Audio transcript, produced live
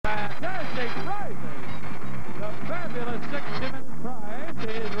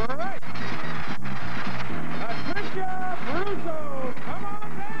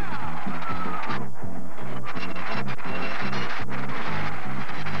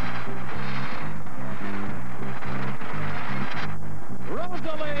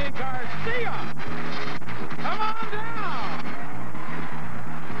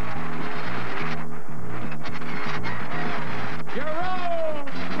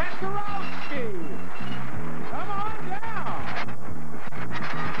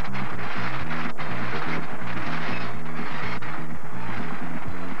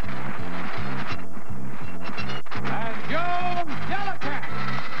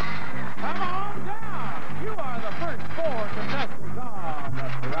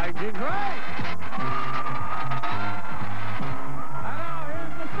He's right. And now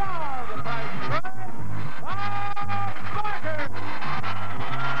here's the star of the Price Is Right, Bob Barker.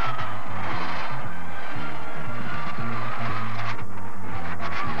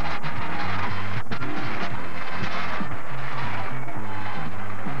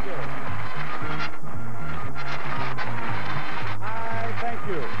 Thank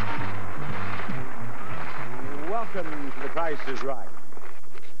you. Welcome to The Price Is Right.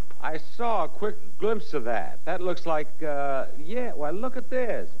 I saw a quick glimpse of that. That looks like, yeah, well, look at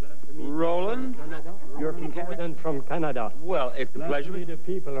this. Roland, you're from Canada? From Canada. Well, it's a pleasure. The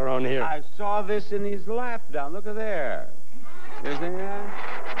people around here. I saw this in his lap down. Look at there. Isn't it?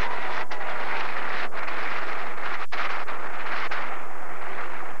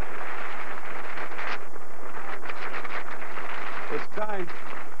 It's signed.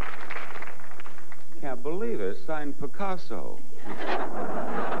 Can't believe it. It's signed Picasso.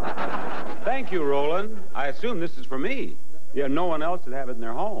 Thank you, Roland. I assume this is for me. Yeah, no one else would have it in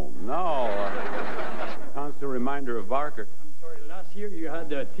their home. No. Constant reminder of Barker. I'm sorry, last year you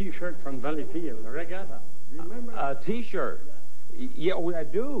had a T-shirt from Valleyfield, a regatta. Remember? A T-shirt. Yeah, well, I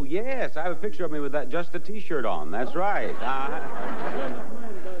do. Yes, I have a picture of me with that, just a T-shirt on. That's right.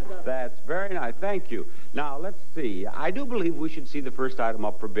 That's very nice. Thank you. Now, let's see. I do believe we should see the first item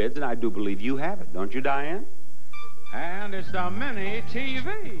up for bids, and I do believe you have it. Don't you, Diane? And it's the Mini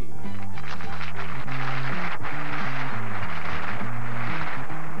TV.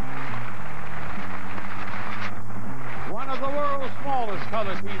 One of the world's smallest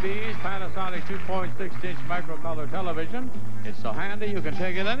color TVs, Panasonic 2.6-inch microcolor television. It's so handy you can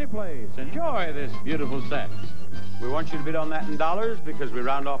take it any place. Enjoy this beautiful set. We want you to bid on that in dollars because we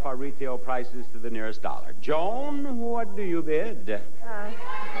round off our retail prices to the nearest dollar. Joan, what do you bid?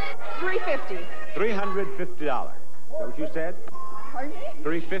 $350. $350. Is that what you said? Pardon me?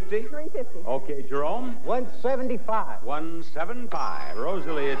 $350? $350. Okay, Jerome? $175. $175.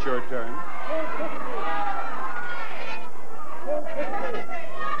 Rosalie, it's your turn.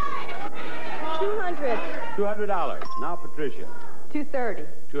 $200. $200. Now, Patricia. $230.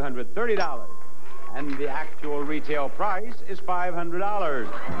 $230. And the actual retail price is $500. Here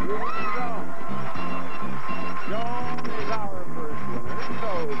we go. Joan is our first winner,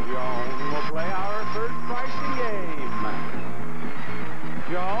 so Joan will play our first pricing game.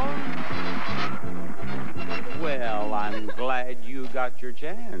 Joan? Well, I'm glad you got your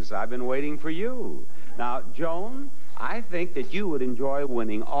chance. I've been waiting for you. Now, Joan, I think that you would enjoy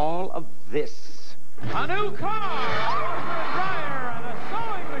winning all of this. A new car, a dryer, and a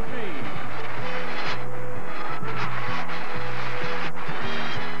sewing machine.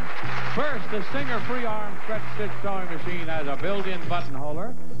 First, the Singer free-arm stretch-stitch sewing machine has a built-in button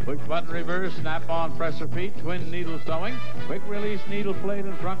holder, push-button reverse, snap-on presser feet, twin needle sewing, quick-release needle plate,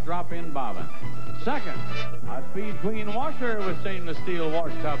 and front drop-in bobbin. Second, a Speed Queen washer with stainless steel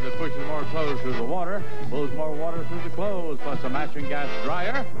wash tub that pushes more clothes through the water, pulls more water through the clothes, plus a matching gas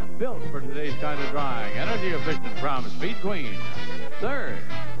dryer built for today's kind of drying. Energy efficient from Speed Queen. Third,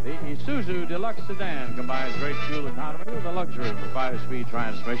 the Isuzu Deluxe Sedan combines great fuel economy with the luxury of a 5-speed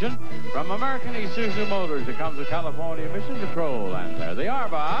transmission. From American Isuzu Motors, it comes with California emission control. And there they are,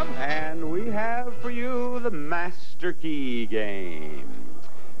 Bob. And we have for you the Master Key game.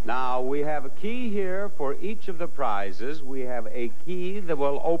 Now, we have a key here for each of the prizes. We have a key that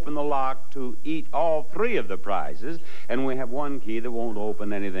will open the lock to all three of the prizes, and we have one key that won't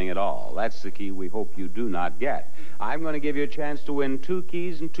open anything at all. That's the key we hope you do not get. I'm going to give you a chance to win 2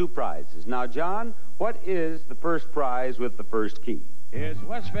 keys and 2 prizes. Now, John, what is the first prize with the first key? It's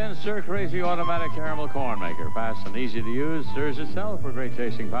West Bend Stir Crazy Automatic Caramel Corn Maker. Fast and easy to use. Stirs itself for great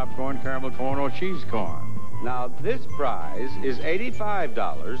tasting popcorn, caramel corn, or cheese corn. Now, this prize is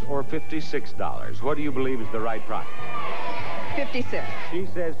 $85 or $56. What do you believe is the right price? 56. She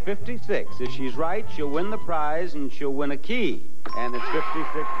says 56. If she's right, she'll win the prize and she'll win a key. And it's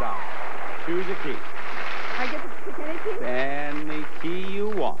 $56. Choose a key. I get to pick any key? Any key you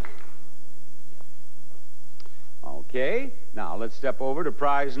want. Okay, now let's step over to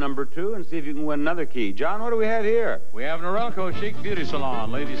prize number 2 and see if you can win another key. John, what do we have here? We have Norelco Chic Beauty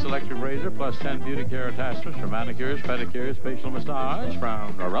Salon, Ladies Electric Razor, plus 10 beauty care attachments for manicures, pedicures, facial massage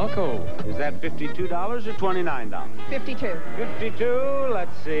from Norelco. Is that $52 or $29? 52. 52,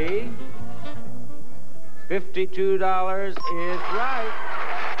 let's see. $52 is right.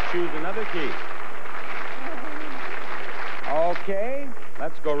 Choose another key. Okay,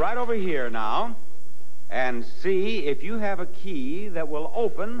 let's go right over here now and see if you have a key that will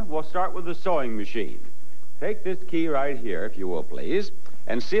open. We'll start with the sewing machine. Take this key right here, if you will, please,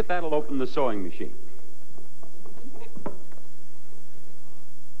 and see if that'll open the sewing machine.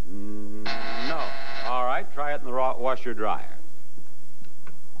 right. Try it in the washer-dryer.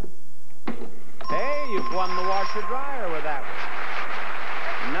 Hey, you've won the washer-dryer with that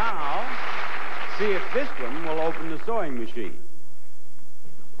one. Now, see if this one will open the sewing machine.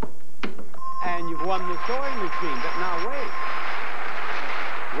 And you've won the sewing machine, but now wait.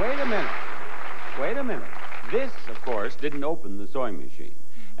 Wait a minute. Wait a minute. This, of course, didn't open the sewing machine.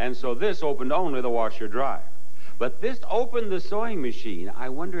 And so this opened only the washer-dryer. But this opened the sewing machine. I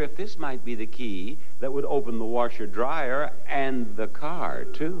wonder if this might be the key that would open the washer-dryer and the car,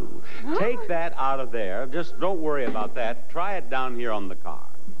 too. Take that out of there. Just don't worry about that. Try it down here on the car.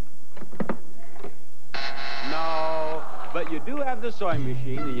 No, but you do have the sewing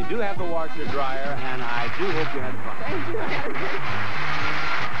machine, and you do have the washer-dryer, and I do hope you had fun. Thank you.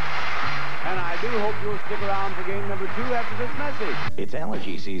 And I do hope you'll stick around for game number 2 after this message. It's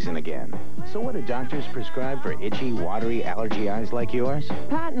allergy season again. So what do doctors prescribe for itchy, watery allergy eyes like yours?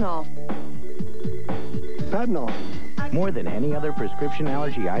 Patinol. Patinol. More than any other prescription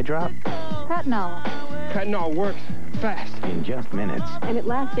allergy eye drop? Patinol. Patinol works fast. In just minutes. And it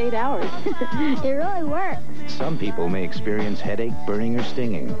lasts 8 hours. It really works. Some people may experience headache, burning, or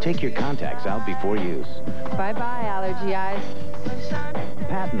stinging. Take your contacts out before use. Bye-bye, allergy eyes.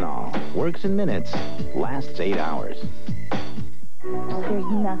 Patinol. Works in minutes. Lasts 8 hours. There's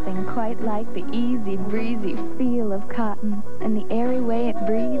nothing quite like the easy breezy feel of cotton and the airy way it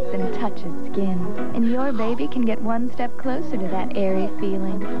breathes and touches skin. And your baby can get one step closer to that airy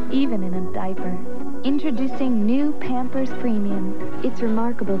feeling, even in a diaper. Introducing new Pampers Premium. Its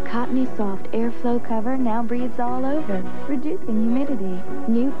remarkable cottony soft airflow cover now breathes all over, reducing humidity.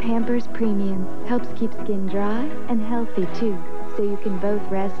 New Pampers Premium helps keep skin dry and healthy too, so you can both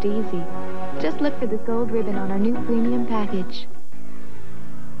rest easy. Just look for this gold ribbon on our new premium package.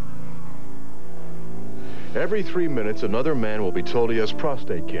 Every 3 minutes, another man will be told he has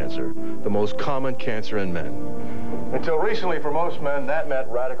prostate cancer, the most common cancer in men. Until recently, for most men, that meant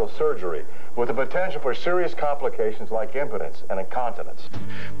radical surgery, with the potential for serious complications like impotence and incontinence.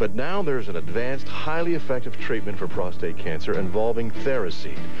 But now there's an advanced, highly effective treatment for prostate cancer involving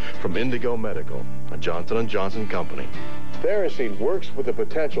Theraseed from Indigo Medical, a Johnson & Johnson company. Theraseed works with the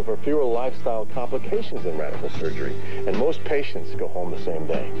potential for fewer lifestyle complications than radical surgery, and most patients go home the same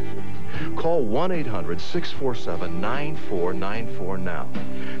day. Call 1-800-647-9494 now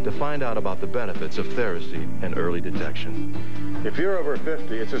to find out about the benefits of Theraseed and early detection. If you're over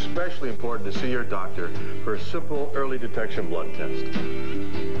 50, it's especially important to see your doctor for a simple early detection blood test.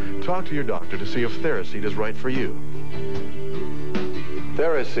 Talk to your doctor to see if Theraseed is right for you.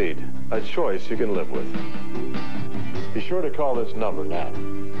 Theraseed, a choice you can live with. Be sure to call this number now.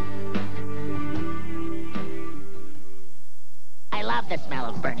 I love the smell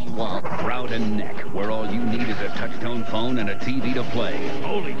of burning wool. Proud and Neck, where all you need is a touch-tone phone and a TV to play.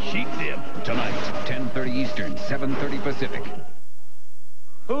 Holy sheep dip. Tonight, 10:30 Eastern, 7:30 Pacific.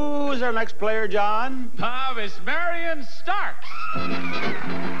 Who's our next player, John? Bob, it's Marion Starks. Come on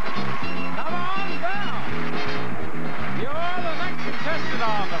down. You're the next contestant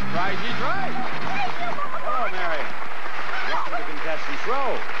on The Price Is Right. Hello, Marion. Welcome to Contestants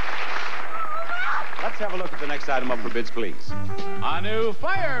Row. Let's have a look at the next item up for bids, please. A new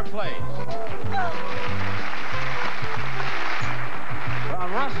fireplace.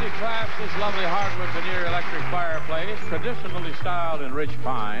 From Rusty Crafts, this lovely hardwood veneer electric fireplace, traditionally styled in rich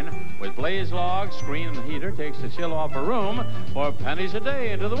pine, with blaze logs, screen, and heater, takes the chill off a room for pennies a day.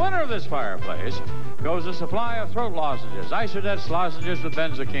 Into the winner of this fireplace goes a supply of throat lozenges. Isodets lozenges with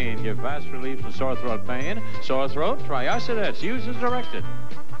benzocaine give fast relief from sore throat pain. Sore throat, try Isodets. Use as directed.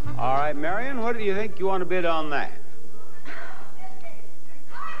 All right, Marion, what do you think you want to bid on that?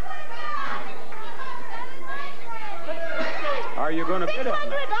 Are you going to bid on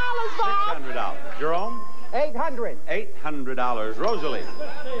that? $600, Bob. $600. Jerome? $800. $800. Rosalie?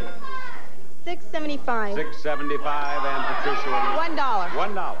 $675. $675. And Patricia? $1.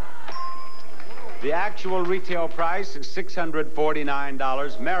 $1. The actual retail price is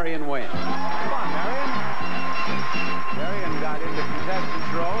 $649. Marion wins. Come on, Marion. Marion got into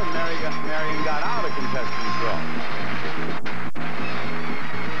contestants row, and Marion got out of contestants row.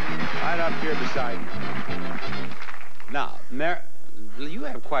 Right up here beside me. Now, you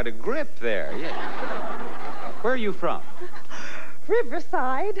have quite a grip there. Yeah. Where are you from?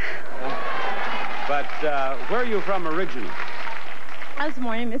 Riverside. But where are you from originally? I was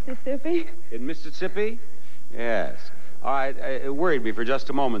born in Mississippi. In Mississippi? Yes. All right, it worried me for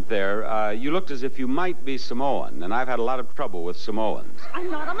just a moment there. You looked as if you might be Samoan, and I've had a lot of trouble with Samoans. I'm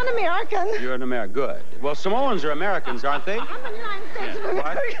not. I'm an American. You're an American. Good. Well, Samoans are Americans, aren't they? I'm in the United States of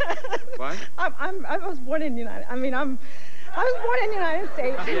America. What? I was born in the United. I was born in the United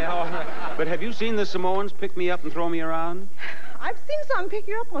States. Yeah, all right. But have you seen the Samoans pick me up and throw me around? I've seen some pick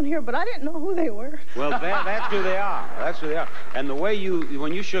you up on here, but I didn't know who they were. Well, that's who they are. That's who they are. And the way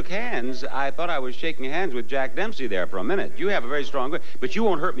when you shook hands, I thought I was shaking hands with Jack Dempsey there for a minute. You have a very strong grip, but you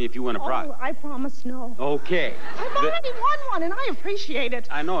won't hurt me if you win a prize. Oh, I promise no. Okay. I've already won one, and I appreciate it.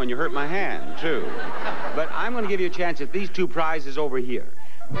 I know, and you hurt my hand, too. But I'm going to give you a chance at these two prizes over here.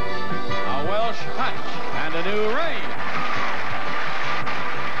 A Welsh hutch and a new range.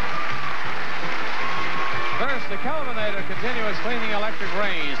 First, the Kelvinator continuous cleaning electric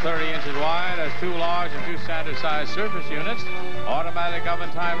range, 30 inches wide, has 2 large and 2 standard-sized surface units, automatic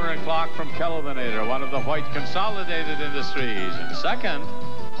oven timer and clock from Kelvinator, one of the White Consolidated Industries. And second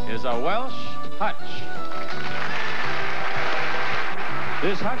is a Welsh hutch.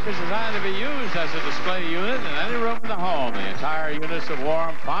 This hutch is designed to be used as a display unit in any room in the home. The entire unit's of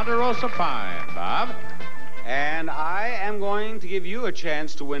warm Ponderosa pine. Bob? And I am going to give you a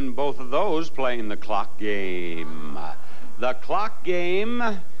chance to win both of those playing the clock game. The clock game,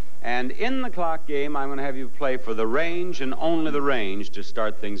 and in the clock game, I'm going to have you play for the range and only the range to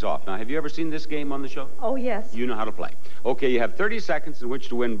start things off. Now, have you ever seen this game on the show? Oh, yes. You know how to play. Okay, you have 30 seconds in which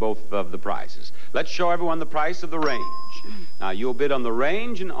to win both of the prizes. Let's show everyone the price of the range. Now, you'll bid on the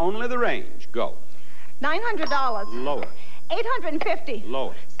range and only the range. Go. $900. Lower. $850.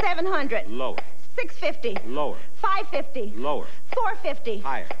 Lower. $700. Lower. $650. Lower. $550. Lower. $450.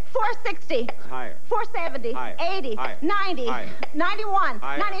 Higher. $460. Higher. $470. Higher. $80. Higher. $90. Higher. $91.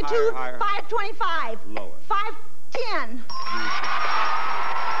 Higher. $92. Higher. $525. Lower. $510.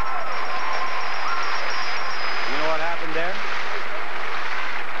 You know what happened there?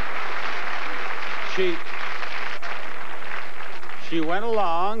 She went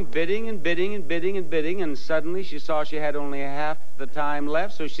along bidding and bidding and bidding and bidding, and suddenly she saw she had only half the time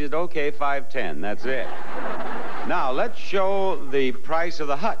left, so she said, okay, $510. That's it. Now, let's show the price of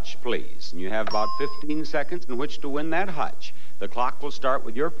the hutch, please. And you have about 15 seconds in which to win that hutch. The clock will start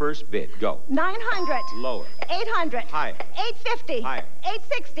with your first bid. Go. $900. Lower. $800. Higher. $850. Higher.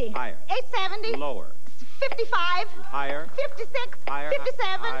 $860. Higher. $870. Lower. $55. Higher. $56. Higher.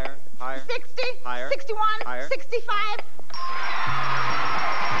 $57. Higher. Higher. $60. Higher. $61. Higher. $65.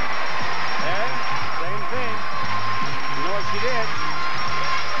 There, same thing. You know what she did?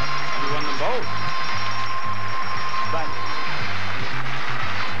 She won them both. But,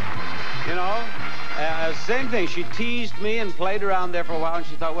 you know, same thing. She teased me and played around there for a while, and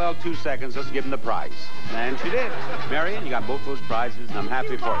she thought, well, 2 seconds, let's give him the prize. And she did. Marion, you got both those prizes, and I'm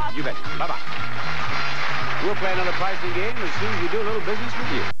happy for you. You bet. Bye-bye. We'll play another pricing game as soon as we do a little business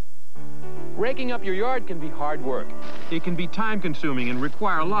with you. Raking up your yard can be hard work. It can be time-consuming and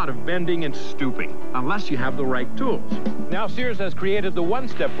require a lot of bending and stooping, unless you have the right tools. Now, Sears has created the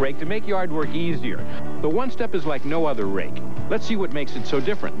one-step rake to make yard work easier. The one-step is like no other rake. Let's see what makes it so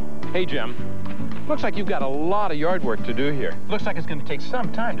different. Hey, Jim. Looks like you've got a lot of yard work to do here. Looks like it's going to take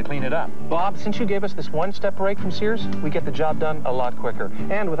some time to clean it up. Bob, since you gave us this one-step rake from Sears, we get the job done a lot quicker,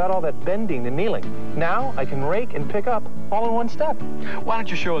 and without all that bending and kneeling. Now, I can rake and pick up all in one step. Why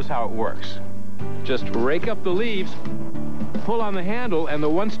don't you show us how it works? Just rake up the leaves, pull on the handle, and the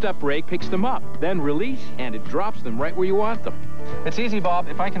one-step rake picks them up. Then release, and it drops them right where you want them. It's easy, Bob.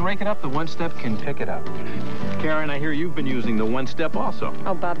 If I can rake it up, the one-step can pick it up. Karen, I hear you've been using the one-step also.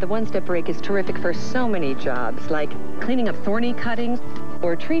 Oh, Bob, the one-step rake is terrific for so many jobs, like cleaning up thorny cuttings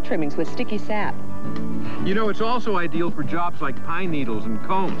or tree trimmings with sticky sap. You know, it's also ideal for jobs like pine needles and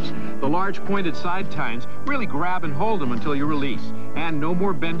combs. The large pointed side tines really grab and hold them until you release, and no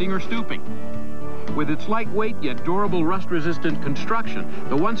more bending or stooping. With its lightweight yet durable rust-resistant construction,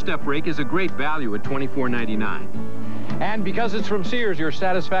 the one-step rake is a great value at $24.99. And because it's from Sears, your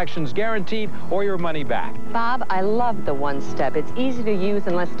satisfaction's guaranteed or your money back. Bob, I love the one-step. It's easy to use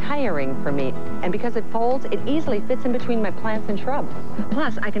and less tiring for me. And because it folds, it easily fits in between my plants and shrubs.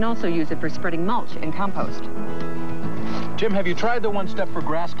 Plus, I can also use it for spreading mulch and compost. Jim, have you tried the one-step for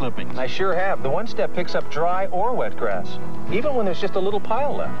grass clippings? I sure have. The one-step picks up dry or wet grass, even when there's just a little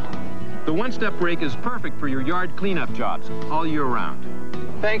pile left. The one-step rake is perfect for your yard cleanup jobs all year round.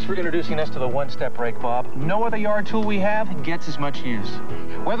 Thanks for introducing us to the one-step rake, Bob. No other yard tool we have gets as much use.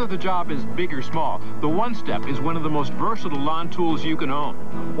 Whether the job is big or small, the one-step is one of the most versatile lawn tools you can own.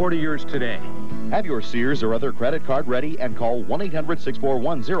 Order yours today. Have your Sears or other credit card ready and call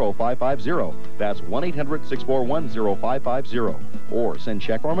 1-800-641-0550. That's 1-800-641-0550. Or send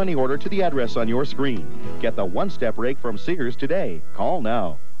check or money order to the address on your screen. Get the one-step rake from Sears today. Call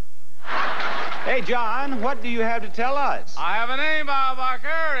now. Hey, John, what do you have to tell us? I have a name, Bob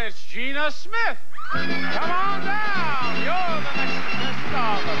Barker. It's Gina Smith. Come on down. You're the next contestant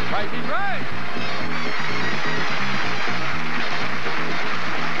on The Price Is Right.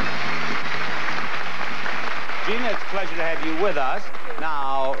 it's a pleasure to have you with us.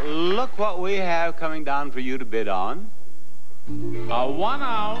 Now, look what we have coming down for you to bid on. A 1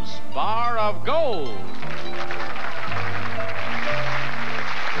 ounce bar of gold.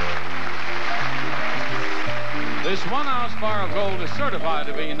 This 1 ounce bar of gold is certified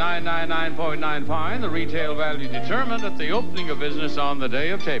to be 999.9 fine, the retail value determined at the opening of business on the day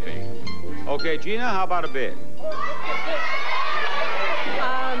of taping. Okay, Gina, how about a bid?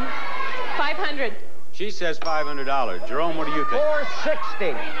 500. She says $500. Jerome, what do you think?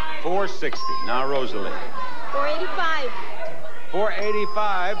 $460. $460. Now, Rosalie. $485.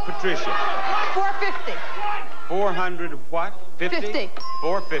 $485. Patricia. $450. 400 what? 50? 50.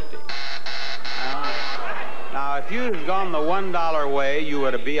 $450. Now, if you had gone the $1 way, you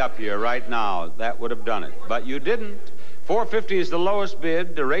would be up here right now. That would have done it. But you didn't. $450 is the lowest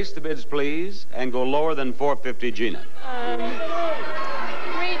bid. Erase the bids, please, and go lower than $450, Gina.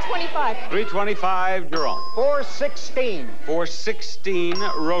 $325. $325, Jerome. $416.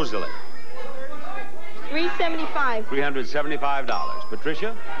 $416, Rosalie. $375. $375.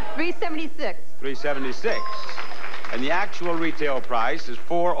 Patricia? $376. $376. And the actual retail price is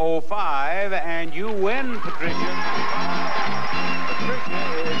 $405, and you win, Patricia.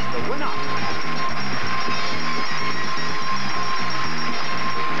 Patricia is the winner.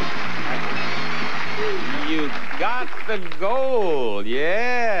 You got the gold,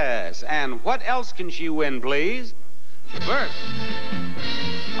 yes. And what else can she win, please? First,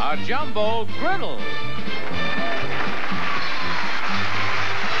 a jumbo griddle.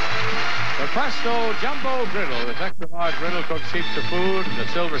 The Presto Jumbo Griddle. The extra large griddle cooks heaps of food. The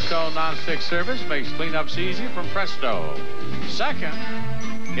Silverstone non-stick service makes cleanups easy from Presto. Second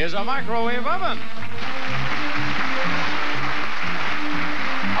is a microwave oven.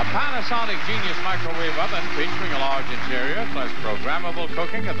 A Panasonic Genius microwave oven featuring a large interior plus programmable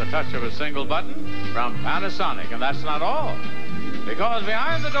cooking at the touch of a single button from Panasonic. And that's not all. Because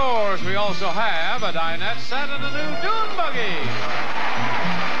behind the doors we also have a dinette set and a new dune buggy.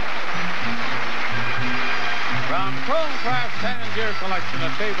 From Chromecraft's Tangier collection, a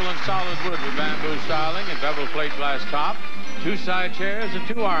table in solid wood with bamboo styling and beveled plate glass top, 2 side chairs and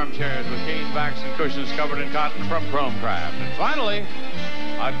 2 armchairs with cane backs and cushions covered in cotton from Chromecraft. And finally,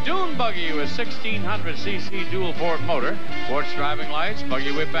 a dune buggy with 1600cc dual port motor, sports driving lights,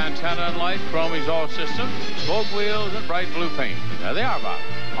 buggy whip antenna and light, chrome exhaust system, spoke wheels, and bright blue paint. There they are, Bob.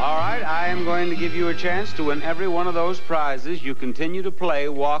 All right, I am going to give you a chance to win every one of those prizes. You continue to play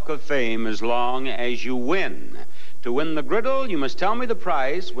Walk of Fame as long as you win. To win the griddle, you must tell me the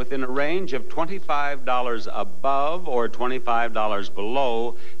price within a range of $25 above or $25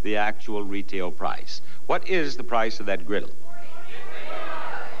 below the actual retail price. What is the price of that griddle?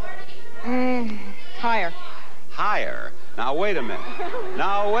 Higher. Higher. Now, wait a minute.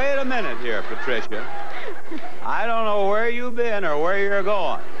 Now, wait a minute here, Patricia. I don't know where you've been or where you're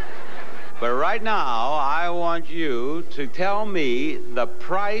going. But right now, I want you to tell me the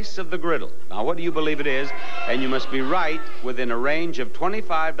price of the griddle. Now, what do you believe it is? And you must be right within a range of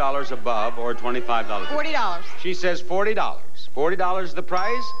 $25 above or $25. $40. She says $40. $40 is the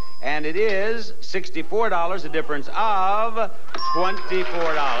price, and it is $64, a difference of $24,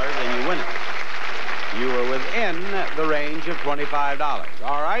 and you win it. You were within the range of $25.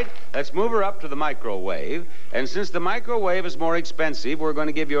 All right, let's move her up to the microwave. And since the microwave is more expensive, we're going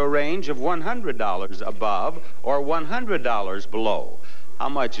to give you a range of $100 above or $100 below. How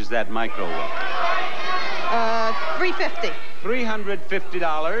much is that microwave? $350.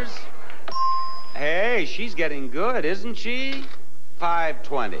 $350. Hey, she's getting good, isn't she?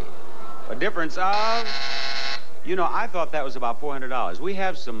 $520. A difference of... You know, I thought that was about $400. We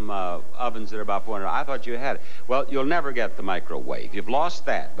have some ovens that are about $400. I thought you had it. Well, you'll never get the microwave. You've lost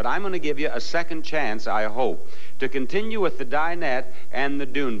that. But I'm going to give you a second chance, I hope, to continue with the dinette and the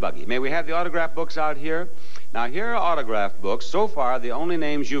dune buggy. May we have the autograph books out here? Now, here are autograph books. So far, the only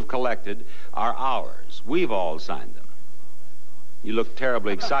names you've collected are ours. We've all signed them. You look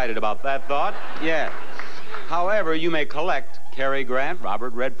terribly excited about that thought. Yeah. However, you may collect Cary Grant,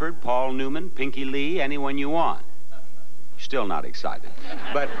 Robert Redford, Paul Newman, Pinky Lee, anyone you want. Still not excited.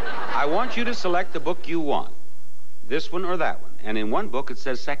 But I want you to select the book you want. This one or that one. And in one book, it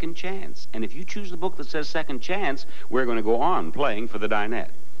says Second Chance. And if you choose the book that says Second Chance, we're going to go on playing for the dinette.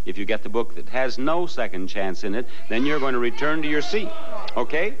 If you get the book that has no second chance in it, then you're going to return to your seat.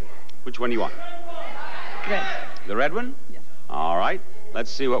 Okay? Which one do you want? Red. The red one? Yes. All right. Let's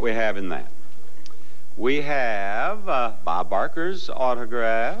see what we have in that. We have Bob Barker's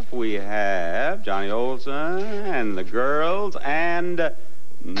autograph. We have Johnny Olson and the girls, and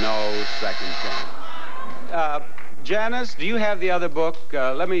no second chance. Janice, do you have the other book?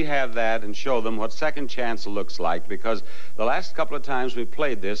 Let me have that and show them what Second Chance looks like, because the last couple of times we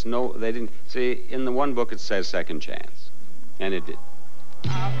played this, no, they didn't. See, in the one book it says Second Chance, and it did.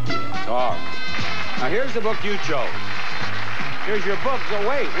 All right. Now, here's the book you chose. Here's your book. So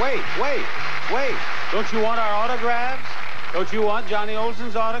wait. Don't you want our autographs? Don't you want Johnny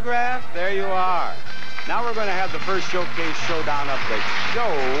Olson's autograph? There you are. Now we're going to have the first showcase showdown of the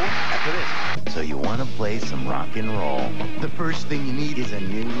show after this. So you want to play some rock and roll. The first thing you need is a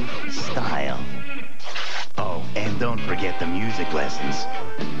new style. Oh, and don't forget the music lessons.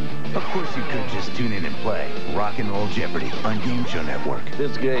 Of course, you could just tune in and play Rock and Roll Jeopardy on Game Show Network.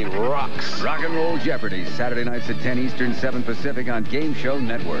 This game rocks. Rock and Roll Jeopardy, Saturday nights at 10 Eastern, 7 Pacific on Game Show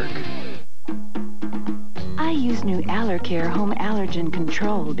Network. I use new AllerCare Home Allergen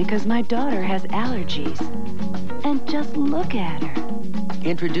Control because my daughter has allergies. And just look at her.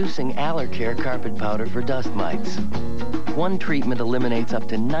 Introducing AllerCare Carpet Powder for dust mites. One treatment eliminates up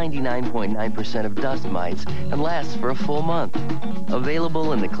to 99.9% of dust mites and lasts for a full month.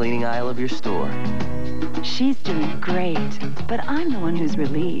 Available in the cleaning aisle of your store. She's doing great, but I'm the one who's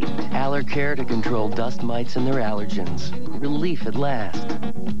relieved. AllerCare to control dust mites and their allergens. Relief at last.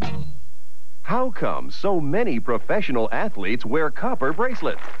 How come so many professional athletes wear copper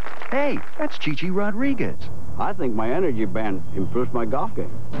bracelets? Hey, that's Chichi Rodriguez. I think my energy band improves my golf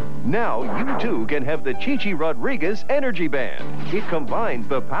game. Now you too can have the Chichi Rodriguez Energy Band. It combines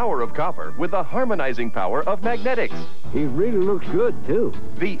the power of copper with the harmonizing power of magnetics. He really looks good, too.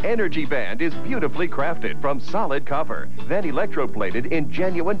 The Energy Band is beautifully crafted from solid copper, then electroplated in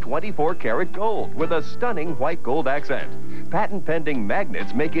genuine 24-karat gold with a stunning white gold accent. Patent-pending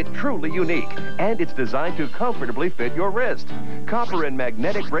magnets make it truly unique, and it's designed to comfortably fit your wrist. Copper and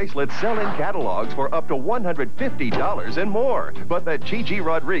magnetic bracelets sell in catalogs for up to $150 and more. But the Chichi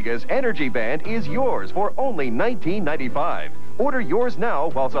Rodriguez Energy Band is yours for only $19.95. Order yours now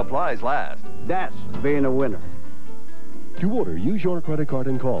while supplies last. That's being a winner. To order, use your credit card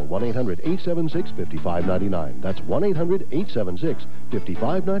and call 1-800-876-5599. That's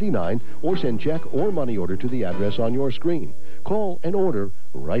 1-800-876-5599, or send check or money order to the address on your screen. Call and order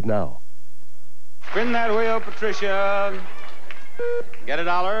right now. Spin that wheel, Patricia. Get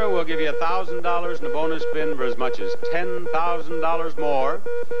 $1, we'll give you $1,000 in a bonus spin for as much as $10,000 more.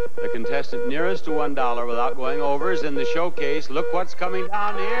 The contestant nearest to $1 without going over is in the showcase. Look what's coming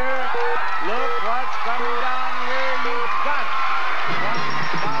down here. Look what's coming down here. You've got $1,000.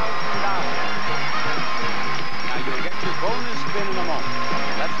 Now you'll get your bonus spin in a moment.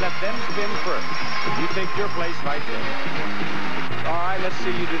 Let's let them spin first. You take your place right there. All right, let's see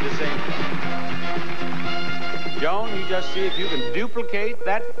you do the same thing. Joan, you just see if you can duplicate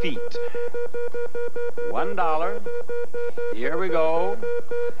that feat. $1. Here we go.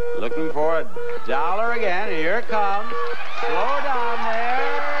 Looking for $1 again. Here it comes. Slow down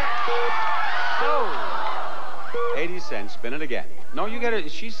there. So, 80 cents. Spin it again. No, you get it.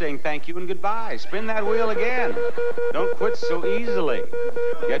 She's saying thank you and goodbye. Spin that wheel again. Don't quit so easily.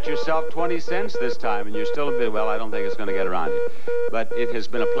 Get yourself 20 cents this time, and you're still a bit, well, I don't think it's going to get around you. But it has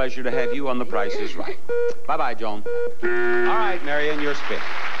been a pleasure to have you on The Price Is Right. Bye-bye, Joan. All right, Marion, your spin.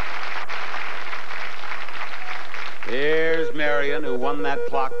 Here's Marion, who won that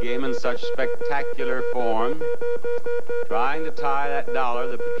clock game in such spectacular form, trying to tie that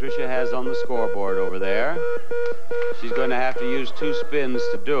 $1 that Patricia has on the scoreboard over there. She's going to have to use 2 spins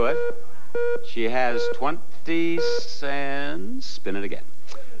to do it. She has 20 cents. Spin it again.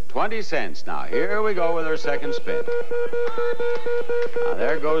 20 cents. Now, here we go with her second spin. Now,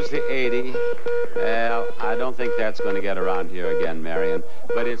 there goes the 80. Well, I don't think that's going to get around here again, Marion.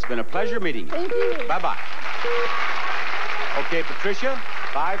 But it's been a pleasure meeting you. Thank you. Bye-bye. Okay, Patricia,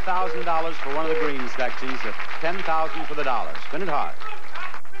 $5,000 for one of the green sections, $10,000 for the $1. Spin it hard.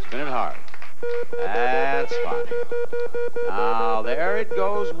 Spin it hard. That's fine. Now, there it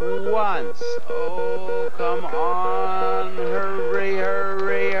goes once. Oh, come on. Hurry,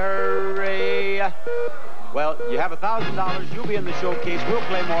 hurry, hurry. Well, you have $1,000. You'll be in the showcase. We'll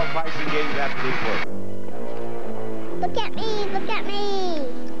play more pricing games after these words. Look at me, look at me.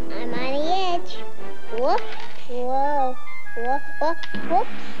 I'm on the edge. Whoop, whoa, whoop, whoop, whoops,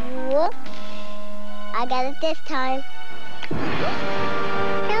 whoop. I got it this time.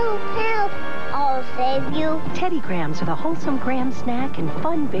 Help, help. I'll save you. Teddy Grahams are the wholesome graham snack in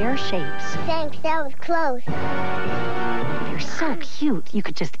fun bear shapes. Thanks, that was close. They're so cute, you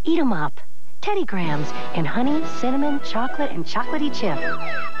could just eat them up. Teddy Grahams in honey, cinnamon, chocolate, and chocolatey chip.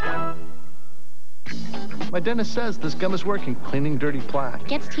 My dentist says this gum is working, cleaning dirty plaque.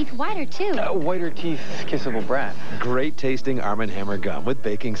 Gets teeth whiter, too. Whiter teeth, kissable brat. Great tasting Arm & Hammer gum with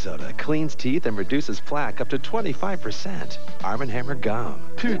baking soda cleans teeth and reduces plaque up to 25%. Arm & Hammer gum.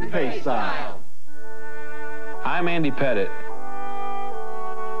 Toothpaste style. I'm Andy Pettit,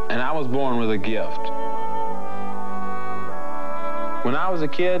 and I was born with a gift. When I was a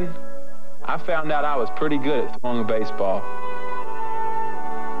kid, I found out I was pretty good at throwing a baseball.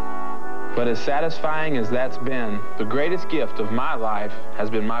 But as satisfying as that's been, the greatest gift of my life has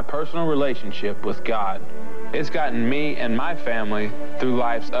been my personal relationship with God. It's gotten me and my family through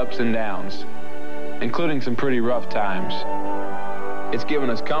life's ups and downs, including some pretty rough times. It's given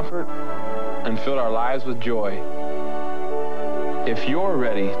us comfort and filled our lives with joy. If you're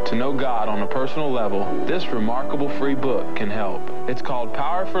ready to know God on a personal level, this remarkable free book can help. It's called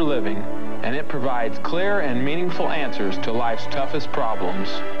Power for Living, and it provides clear and meaningful answers to life's toughest problems.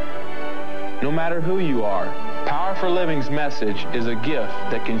 No matter who you are, Power for Living's message is a gift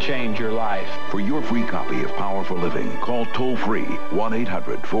that can change your life. For your free copy of Power for Living, call toll-free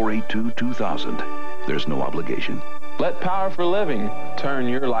 1-800-482-2000. There's no obligation. Let Power for Living turn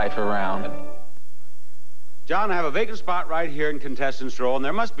your life around. John, I have a vacant spot right here in contestants' row, and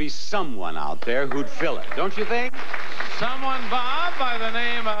there must be someone out there who'd fill it, don't you think? Someone, Bob, by the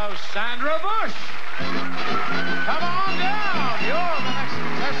name of Sandra Bush. Come on down. You're the next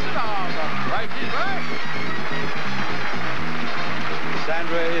contestant of the Price Is Right.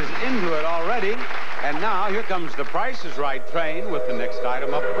 Sandra is into it already. And now here comes the Price Is Right train with the next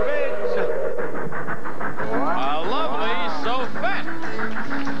item up for bids. A lovely sofa.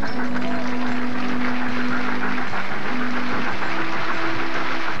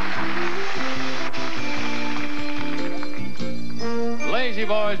 Lazy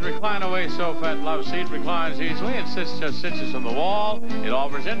Boy's recline-away sofa love seat reclines easily and sits just inches from the wall. It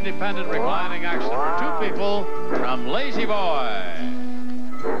offers independent reclining action for two people from Lazy Boy.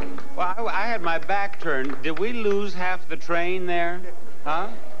 Well, I had my back turned. Did we lose half the train there? Huh?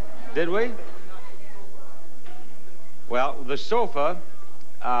 Did we? Well, the sofa,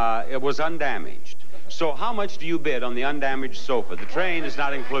 it was undamaged. So how much do you bid on the undamaged sofa? The train is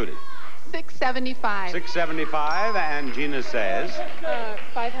not included. $675. $675, and Gina says?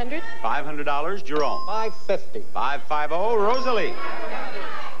 $500. $500, Jerome. $550. $550, Rosalie.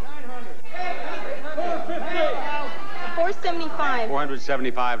 $475.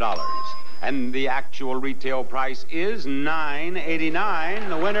 $475. And the actual retail price is $989.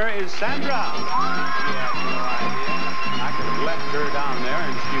 The winner is Sandra. She has no idea. I could have left her down there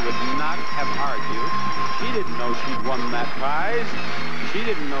and she would not have argued. She didn't know she'd won that prize. She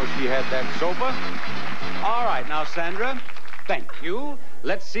didn't know she had that sofa. All right, now, Sandra, thank you.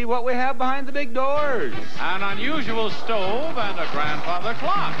 Let's see what we have behind the big doors. An unusual stove and a grandfather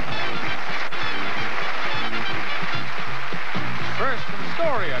clock. First from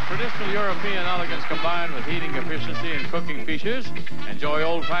Storia, traditional European elegance combined with heating efficiency and cooking features. Enjoy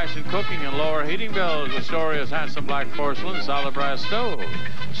old-fashioned cooking and lower heating bills with Storia's handsome black porcelain solid brass stove.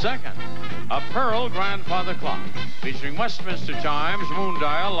 Second, a pearl grandfather clock featuring Westminster chimes, moon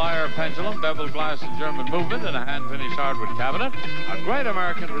dial, lyre pendulum, beveled glass and German movement, and a hand-finished hardwood cabinet. A great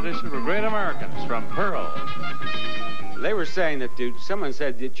American tradition for great Americans from Pearl. They were saying that someone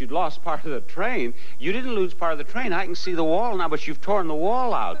said that you'd lost part of the train. You didn't lose part of the train. I can see the wall now, but you've torn the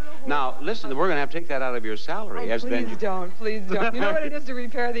wall out. Now, listen, we're going to have to take that out of your salary. Please don't. Please don't. You know what it is to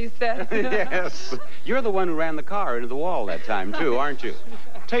repair these sets? Yes. You're the one who ran the car into the wall that time, too, aren't you?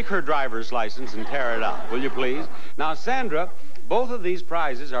 Take her driver's license and tear it out, will you please? Now, Sandra, both of these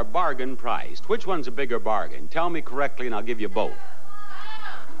prizes are bargain priced. Which one's a bigger bargain? Tell me correctly, and I'll give you both.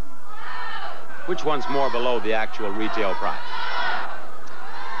 Which one's more below the actual retail price?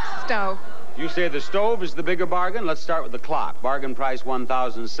 Stove. You say the stove is the bigger bargain? Let's start with the clock. Bargain price,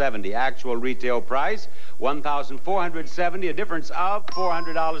 $1,070. Actual retail price, $1,470. A difference of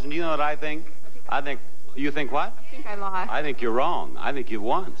 $400. And do you know what I think? You think what? I think I lost. I think you're wrong. I think you've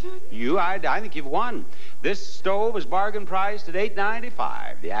won. I think you've won. This stove is bargain priced at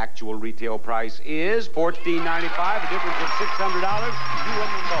 $895. The actual retail price is $1495. A difference of $600. You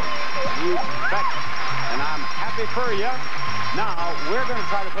win them both. You bet. And I'm happy for you. Now, we're going to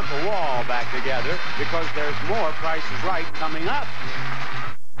try to put the wall back together because there's more Price Is Right coming up.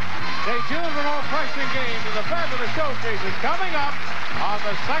 Stay tuned for more pricing games and the fabulous showcases coming up on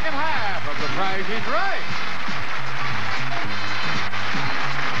the second half of The Price Is Right.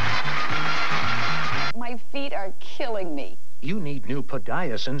 My feet are killing me. You need new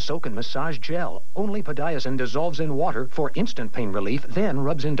Podiasin Soak and Massage Gel. Only Podiasin dissolves in water for instant pain relief, then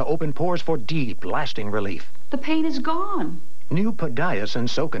rubs into open pores for deep, lasting relief. The pain is gone. New Podiasin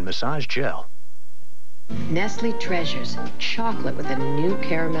Soak and Massage Gel. Nestle Treasures, chocolate with a new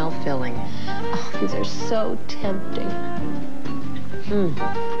caramel filling. Oh, these are so tempting.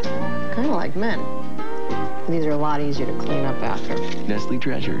 Kind of like men. These are a lot easier to clean up after. Nestle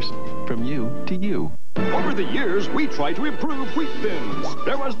Treasures, from you to you. Over the years, we tried to improve wheat thins.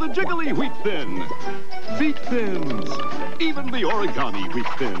 There was the jiggly wheat thin, feet thins, even the origami wheat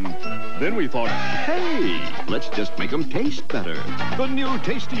thin. Then we thought, hey, let's just make them taste better. The new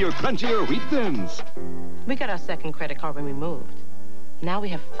tastier, crunchier wheat thins. We got our second credit card when we moved. Now we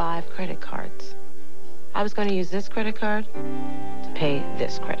have 5 credit cards. I was going to use this credit card to pay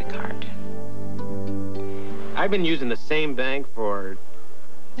this credit card. I've been using the same bank for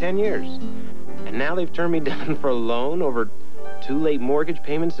 10 years. And now they've turned me down for a loan over 2 late mortgage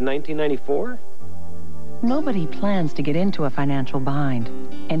payments in 1994? Nobody plans to get into a financial bind.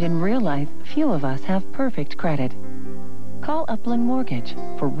 And in real life, few of us have perfect credit. Call Upland Mortgage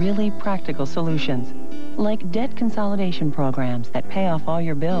for really practical solutions, like debt consolidation programs that pay off all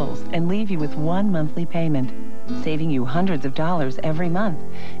your bills and leave you with 1 monthly payment, saving you hundreds of dollars every month,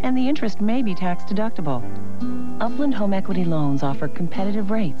 and the interest may be tax deductible. Upland Home Equity Loans offer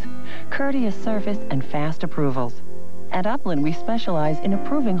competitive rates, courteous service, and fast approvals. At Upland, we specialize in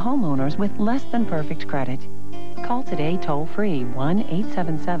approving homeowners with less than perfect credit. Call today toll-free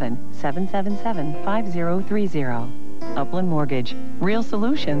 1-877-777-5030. Upland Mortgage. Real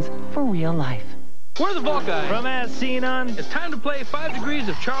solutions for real life. We're the Vault Guys. From As Seen On. It's time to play 5 Degrees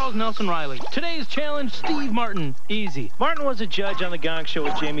of Charles Nelson Riley. Today's challenge, Steve Martin. Easy. Martin was a judge on The Gong Show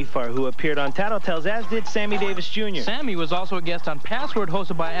with Jamie Farr, who appeared on Tattletales, as did Sammy Davis Jr. Sammy was also a guest on Password,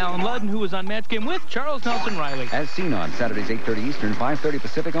 hosted by Alan Ludden, who was on Match Game with Charles Nelson Riley. As Seen On, Saturdays 8:30 Eastern, 5:30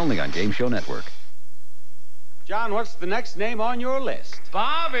 Pacific, only on Game Show Network. John, what's the next name on your list?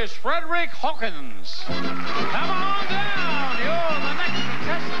 Bob is Frederick Hawkins. Come on down. You're the next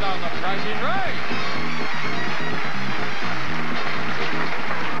contestant on The Price Is Right.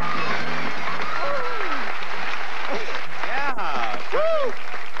 Yeah.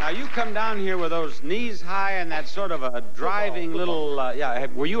 Now, you come down here with those knees high and that sort of a driving little,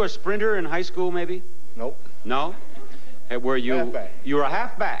 were you a sprinter in high school, maybe? Nope. No? Were you? Halfback. You were a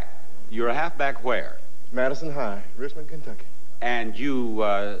halfback. You were a halfback where? Madison High, Richmond, Kentucky. And you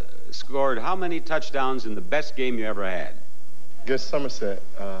scored how many touchdowns in the best game you ever had? Against Somerset.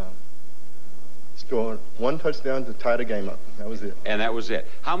 Scored 1 touchdown to tie the game up. That was it. And that was it.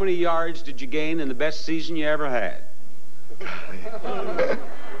 How many yards did you gain in the best season you ever had? I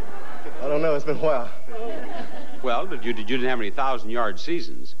don't know. It's been a while. Well, you didn't have any 1,000-yard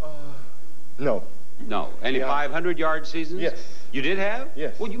seasons. No. No. Any 500-yard seasons? Yes. You did have?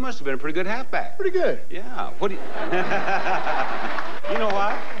 Yes. Well, you must have been a pretty good halfback. Pretty good. Yeah. What do you... You know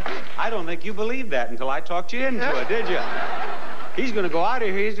what? I don't think you believed that until I talked you into it, did you? He's going to go out of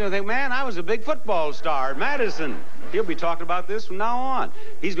here. He's going to think, man, I was a big football star at Madison. He'll be talking about this from now on.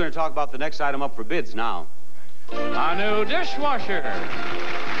 He's going to talk about the next item up for bids now. A new dishwasher.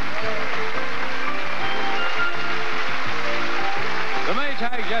 The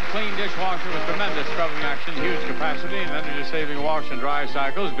Maytag Jet Clean dishwasher with tremendous scrubbing action, huge capacity, and energy-saving wash and dry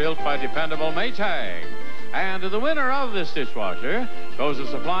cycles built by dependable Maytag. And to the winner of this dishwasher goes a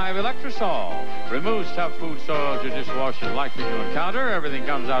supply of Electrosol. Removes tough food soils your dishwasher is likely to encounter. Everything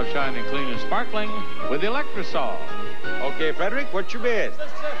comes out shining, clean, and sparkling with Electrosol. Okay, Frederick, what's your bid?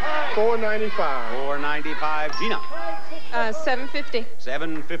 $4.95. $4.95. Gina. $750.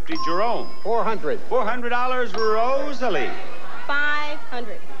 $750. Jerome. $400. $400. Rosalie.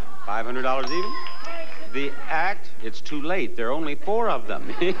 $500. $500 even? The act, it's too late. There are only 4 of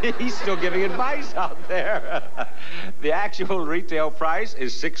them. He's still giving advice out there. The actual retail price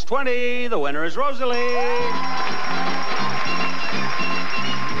is $620. The winner is Rosalie.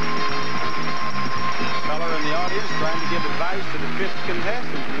 Feller in the audience trying to give advice to the 5th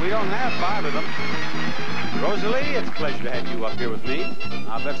contestant. We don't have 5 of them. Rosalie, it's a pleasure to have you up here with me.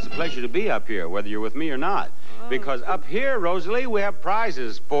 I bet it's a pleasure to be up here, whether you're with me or not. Because up here, Rosalie, we have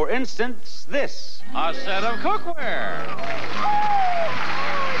prizes. For instance, this. A set of cookware.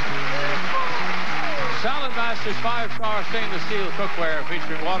 Salad Master's 5-star stainless steel cookware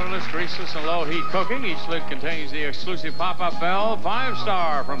featuring waterless, greaseless, and low-heat cooking. Each lid contains the exclusive pop-up bell,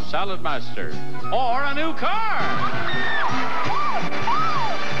 5-star from Salad Master. Or a new car.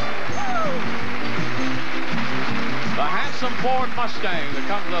 The handsome Ford Mustang that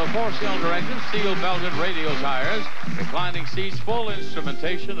comes with a 4-cylinder engine, steel-belted radio tires, reclining seats, full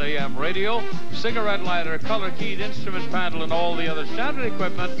instrumentation, AM radio, cigarette lighter, color-keyed instrument panel, and all the other standard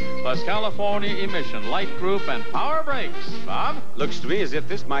equipment, plus California emission, light group, and power brakes. Bob? Looks to me as if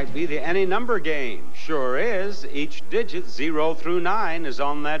this might be the any number game. Sure is. Each digit, 0 through 9, is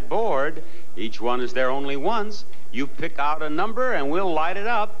on that board. Each one is there only once. You pick out a number and we'll light it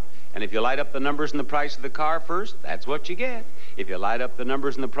up. And if you light up the numbers and the price of the car first, that's what you get. If you light up the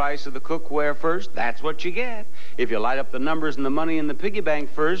numbers and the price of the cookware first, that's what you get. If you light up the numbers and the money in the piggy bank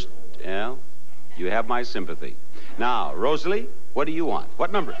first, well, you have my sympathy. Now, Rosalie, what do you want?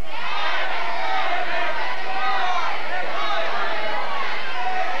 What number?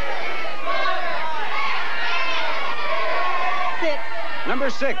 Number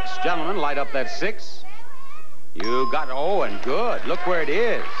 6. Gentlemen, light up that 6. You got, oh, and good. Look where it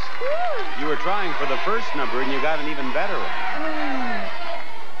is. You were trying for the first number, and you got an even better one.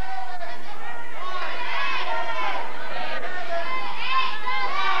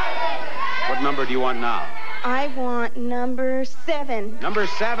 What number do you want now? I want number 7. Number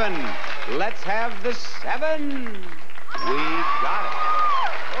 7. Let's have the 7. We got it.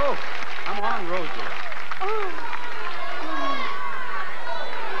 Oh, come on, Rosalie. Oh.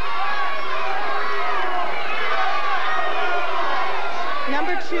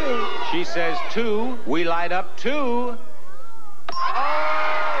 Number 2. She says 2. We light up 2. Oh,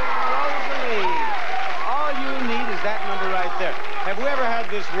 Rosalie. All you need is that number right there. Have we ever had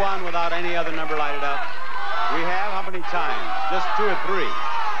this 1 without any other number lighted up? We have? How many times? Just 2 or 3?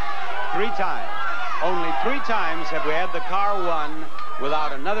 3 times. Only 3 times have we had the car 1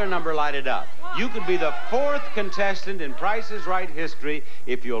 without another number lighted up. You could be the 4th contestant in Price Is Right history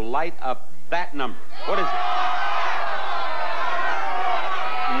if you'll light up that number. What is it?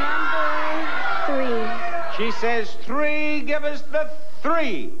 She says 3. Give us the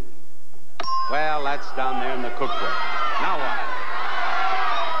 3. Well, that's down there in the cookware. Now what?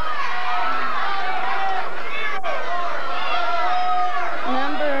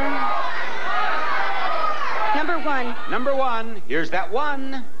 Number 1. Number 1. Here's that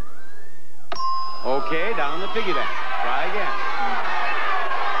 1. Okay, down in the piggy bank. Try again.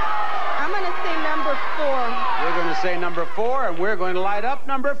 I'm going to say number 4. We're going to say number 4, and we're going to light up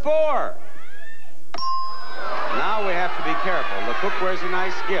number 4. Now we have to be careful. The cookware's a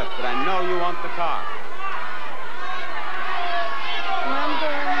nice gift, but I know you want the car.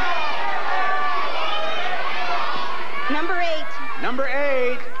 Number 8. Number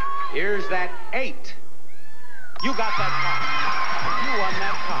 8. Here's that 8. You got that car. You won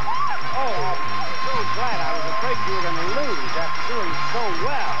that car. Oh, I'm so glad. I was afraid you were going to lose after doing so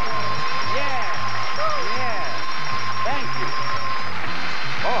well. Yeah. Yeah. Thank you.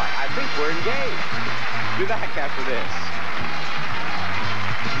 Boy, I think we're engaged. Be back after this.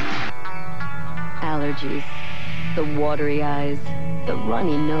 Allergies, the watery eyes, the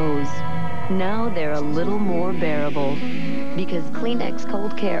runny nose. Now they're a little more bearable because Kleenex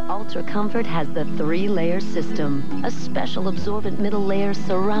Cold Care Ultra Comfort has the 3-layer system, a special absorbent middle layer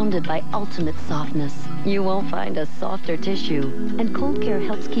surrounded by ultimate softness. You won't find a softer tissue, and Cold Care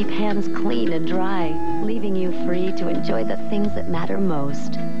helps keep hands clean and dry, leaving you free to enjoy the things that matter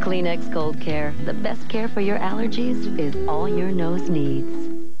most. Kleenex Cold Care, the best care for your allergies is all your nose needs.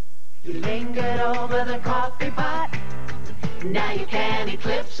 You lingered over the coffee pot. Now you can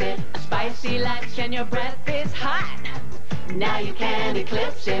eclipse it. A spicy lunch and your breath is hot. Now you can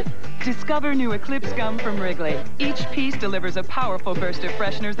eclipse it. Discover new Eclipse gum from Wrigley. Each piece delivers a powerful burst of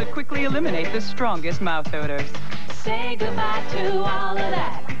fresheners that quickly eliminate the strongest mouth odors. Say goodbye to all of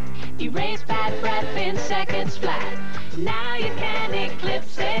that. Erase bad breath in seconds flat. Now you can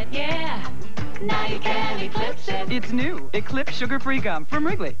eclipse it, yeah. Now you can eclipse it. It's new Eclipse sugar-free gum from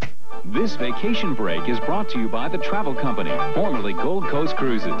Wrigley. This vacation break is brought to you by the travel company, formerly Gold Coast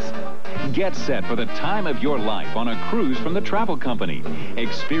Cruises. Get set for the time of your life on a cruise from the travel company.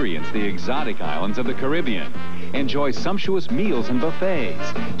 Experience the exotic islands of the Caribbean. Enjoy sumptuous meals and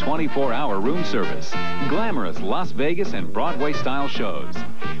buffets, 24-hour room service, glamorous Las Vegas and Broadway-style shows.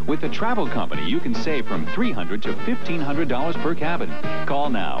 With the travel company, you can save from $300 to $1,500 per cabin. Call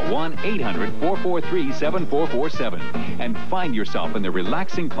now, 1-800-443-7447, and find yourself in the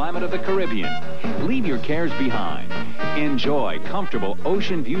relaxing climate of the Caribbean. Leave your cares behind. Enjoy comfortable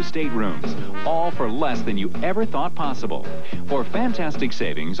ocean view staterooms, all for less than you ever thought possible. For fantastic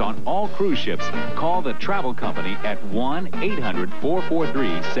savings on all cruise ships, call the travel company at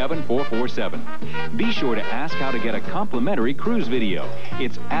 1-800-443-7447. Be sure to ask how to get a complimentary cruise video.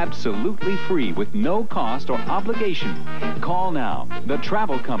 It's absolutely free with no cost or obligation. Call now, the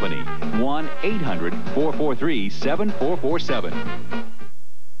travel company, 1-800-443-7447.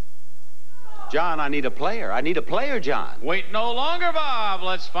 John, I need a player. I need a player, John. Wait no longer, Bob.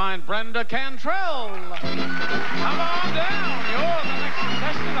 Let's find Brenda Cantrell. Come on down. You're the next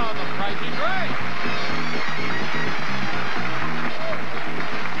contestant on The Price Is Right.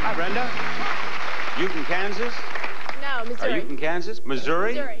 Hi, Brenda. You from Kansas? No, Missouri. Are you from Kansas?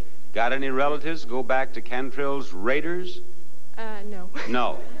 Missouri? Missouri. Got any relatives go back to Cantrell's Raiders? No.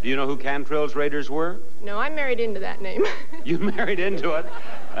 No. Do you know who Cantrell's Raiders were? No, I married into that name. You married into it?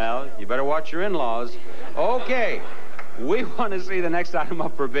 Well, you better watch your in-laws. Okay. We want to see the next item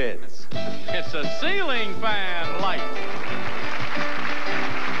up for bids. It's a ceiling fan light.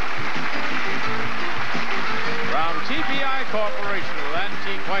 From TPI Corporation with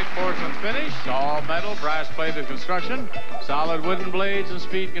antique white porcelain finish, all metal, brass-plated construction, solid wooden blades and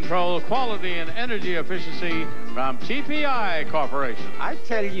speed control, quality and energy efficiency from TPI Corporation. I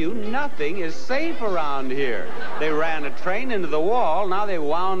tell you, nothing is safe around here. They ran a train into the wall. Now they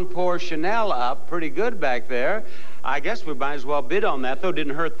wound poor Chanel up pretty good back there. I guess we might as well bid on that, though.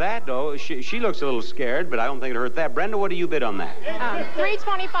 Didn't hurt that, though. She looks a little scared, but I don't think it hurt that. Brenda, what do you bid on that?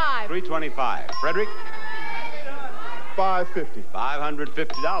 $325. $325. Frederick? $550.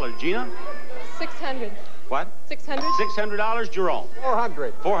 $550. Gina? $600. What? $600. $600. Jerome?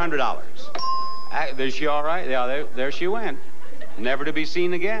 $400. $400. Is she all right? Yeah, there she went. Never to be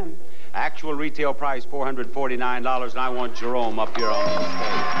seen again. Actual retail price, $449, and I want Jerome up here on the stage.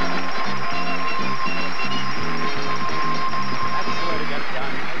 That's the way to get it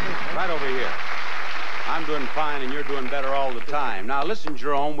done. Right over here. I'm doing fine, and you're doing better all the time. Now, listen,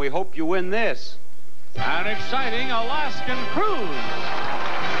 Jerome, we hope you win this. An exciting Alaskan cruise.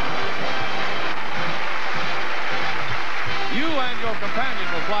 You and your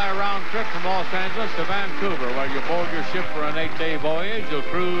companion will fly a round trip from Los Angeles to Vancouver, where you board your ship for an 8-day voyage. You'll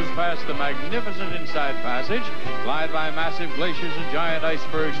cruise past the magnificent Inside Passage, glide by massive glaciers and giant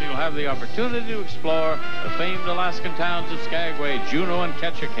icebergs, and you'll have the opportunity to explore the famed Alaskan towns of Skagway, Juneau, and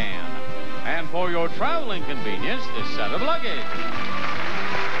Ketchikan. And for your traveling convenience, this set of luggage.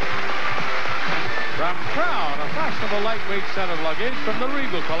 From Crown, a fashionable lightweight set of luggage from the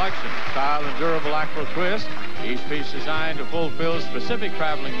Regal collection. Style and durable aqua twist. Each piece designed to fulfill specific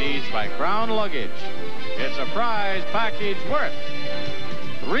traveling needs by Crown Luggage. It's a prize package worth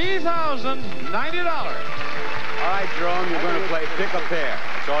 $3,090. All right, Jerome, you're going to play Pick a Pair.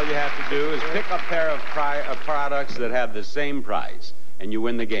 That's all you have to do is pick a pair of products that have the same price, and you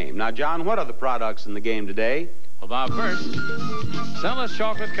win the game. Now, John, what are the products in the game today? Well, Bob, first, Celis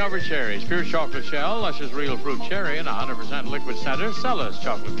chocolate-covered cherries. Pure chocolate shell, luscious real fruit cherry, and 100% liquid center. Celis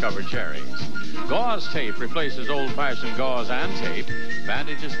chocolate-covered cherries. Gauze tape replaces old-fashioned gauze and tape.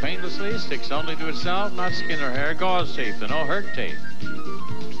 Bandages painlessly, sticks only to itself, not skin or hair. Gauze tape, the no-hurt tape.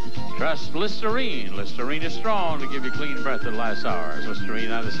 Trust Listerine. Listerine is strong to give you clean breath that lasts hours.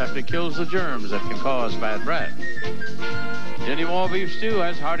 Listerine antiseptic kills the germs that can cause bad breath. Dinty Moore Beef Stew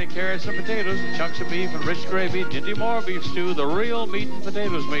has hearty carrots and potatoes, chunks of beef and rich gravy. Dinty Moore Beef Stew, the real meat and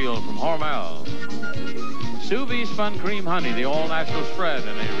potatoes meal from Hormel. Sous Vide Spun Cream Honey, the all-natural spread in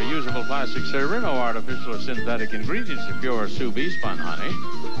a reusable plastic server. No artificial or synthetic ingredients of pure Sous Vide Spun Honey.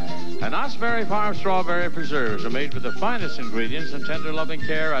 And Knott's Berry Farm strawberry preserves are made with the finest ingredients and tender loving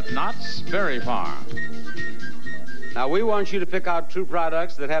care at Knott's Berry Farm. Now, we want you to pick out two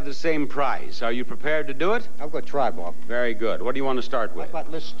products that have the same price. Are you prepared to do it? I'm going to try, Bob. Very good. What do you want to start with? How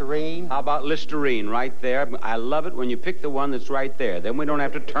about Listerine? How about Listerine right there? I love it when you pick the one that's right there. Then we don't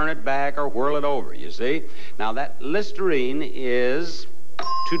have to turn it back or whirl it over, you see? Now, that Listerine is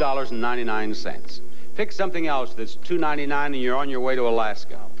 $2.99. Pick something else that's $2.99 and you're on your way to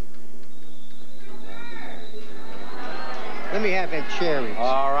Alaska. Let me have that cherries.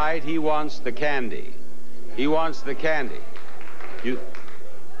 All right, he wants the candy. He wants the candy. You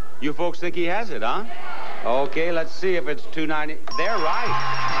folks think he has it, huh? Okay, let's see if it's $2.90. They're right.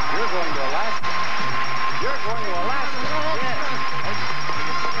 You're going to Alaska. You're going to Alaska. Yes.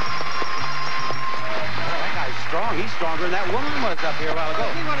 That guy's strong. He's stronger than that woman was up here a while ago.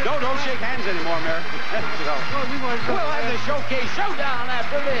 Don't shake hands anymore, Mary. We'll have the showcase showdown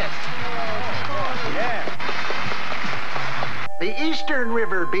after this. Yeah. The Eastern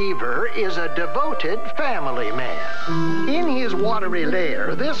River beaver is a devoted family man. In his watery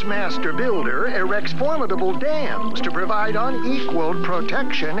lair, this master builder erects formidable dams to provide unequaled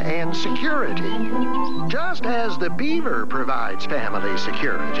protection and security. Just as the beaver provides family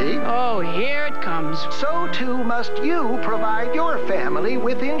security... Oh, here it comes. ...so too must you provide your family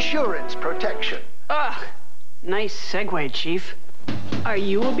with insurance protection. Ugh, nice segue, Chief. Are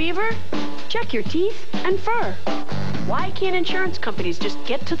you a beaver? Check your teeth and fur. Why can't insurance companies just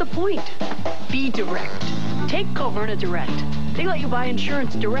get to the point? Be direct. Take Coverna Direct. They let you buy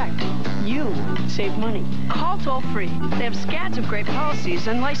insurance direct. You save money. Call toll-free. They have scads of great policies,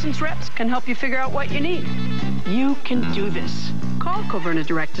 and licensed reps can help you figure out what you need. You can do this. Call Coverna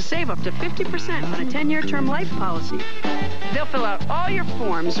Direct to save up to 50% on a 10-year term life policy. They'll fill out all your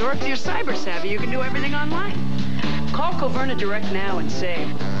forms, or if you're cyber savvy, you can do everything online. Call Coverna Direct now and save.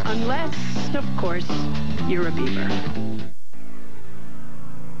 Unless, of course, you're a beaver.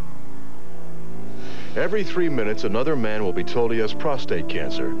 Every 3 minutes, another man will be told he has prostate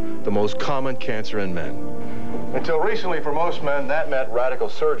cancer, the most common cancer in men. Until recently, for most men, that meant radical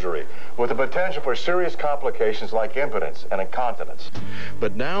surgery, with the potential for serious complications like impotence and incontinence.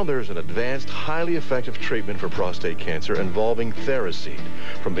 But now there's an advanced, highly effective treatment for prostate cancer involving Theraseed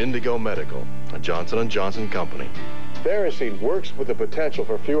from Indigo Medical, a Johnson & Johnson company. Theraseed works with the potential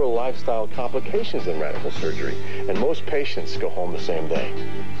for fewer lifestyle complications than radical surgery, and most patients go home the same day.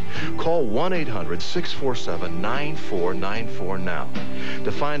 Call 1-800-647-9494 now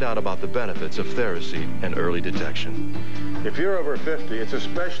to find out about the benefits of Theraseed and early detection. If you're over 50, it's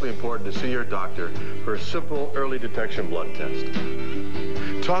especially important to see your doctor for a simple early detection blood test.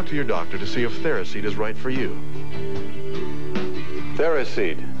 Talk to your doctor to see if Theraseed is right for you.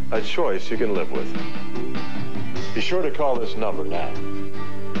 Theraseed, a choice you can live with. Be sure to call this number now.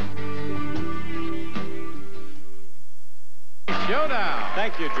 Showdown.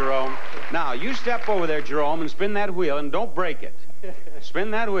 Thank you, Jerome. Now, you step over there, Jerome, and spin that wheel, and don't break it.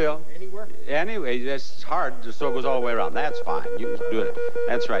 Spin that wheel. Anywhere? Anyway, it's hard, so it goes all the way around. That's fine. You do it.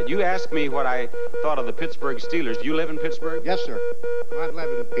 That's right. You asked me what I thought of the Pittsburgh Steelers. Do you live in Pittsburgh? Yes, sir. I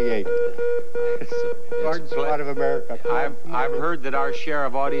live in PA. Largest part of America. I've heard that our share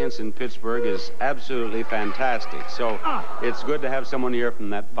of audience in Pittsburgh is absolutely fantastic. So it's good to have someone here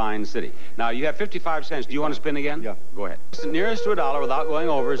from that fine city. Now, you have 55 cents. Do you want to spin again? Yeah. Go ahead. The nearest to $1 without going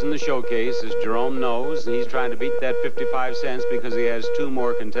over is in the showcase, as Jerome knows. And he's trying to beat that 55 cents because he has 2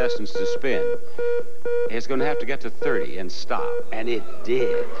 more contestants to spin. It's going to have to get to 30 and stop. And it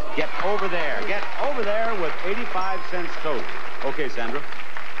did. Get over there. Get over there with 85 cents total. Okay, Sandra.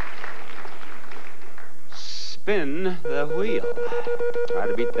 Spin the wheel. Try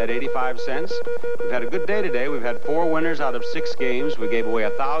to beat that 85 cents. We've had a good day today. We've had 4 winners out of 6 games. We gave away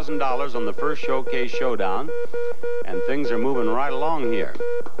 $1,000 on the first showcase showdown. And things are moving right along here.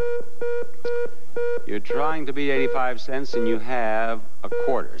 You're trying to beat 85 cents and you have a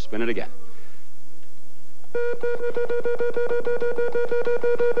quarter. Spin it again.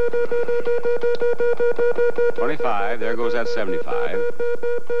 $25. There goes that 75.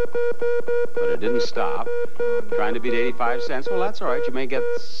 But it didn't stop. Trying to beat 85 cents. Well, that's all right. You may get...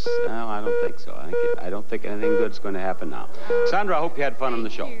 No, I don't think so. I don't think anything good's going to happen now. Sandra, I hope you had fun on the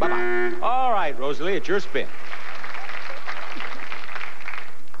show. Bye-bye. All right, Rosalie, it's your spin.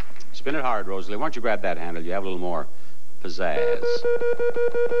 Spin it hard, Rosalie. Why don't you grab that handle? You have a little more pizzazz.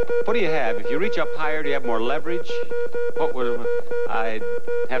 What do you have? If you reach up higher, do you have more leverage? What would... I'd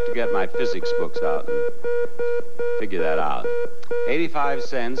have to get my physics books out and figure that out. 85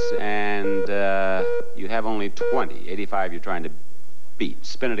 cents, and you have only 20. 85 you're trying to beat.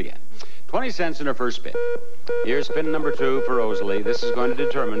 Spin it again. 20 cents in her first spin. Here's spin number 2 for Rosalie. This is going to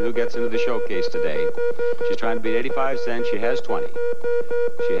determine who gets into the showcase today. She's trying to beat 85 cents. She has 20.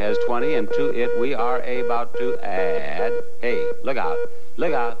 She has 20, and to it we are about to add... Hey, look out.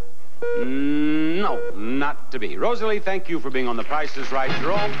 Look out. No, not to be. Rosalie, thank you for being on The Price Is Right.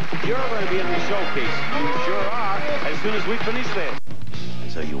 Jerome, you're going to be in the showcase. You sure are, as soon as we finish this.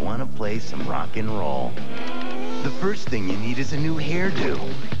 So you want to play some rock and roll. The first thing you need is a new hairdo.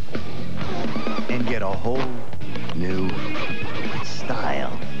 And get a whole new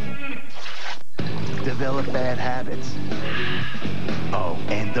style. Develop bad habits. Oh,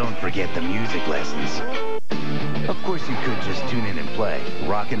 and don't forget the music lessons. Of course, you could just tune in and play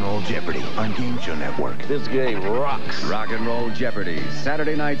Rock and Roll Jeopardy on Game Show Network. This game rocks. Rock and Roll Jeopardy,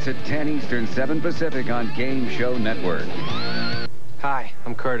 Saturday nights at 10 Eastern, 7 Pacific on Game Show Network. Hi,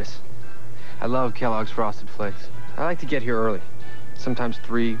 I'm Curtis. I love Kellogg's Frosted Flakes. I like to get here early. Sometimes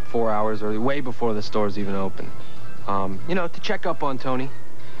 3-4 hours early, way before the stores even open. You know, to check up on Tony.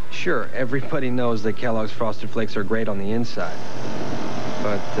 Sure, everybody knows that Kellogg's Frosted Flakes are great on the inside.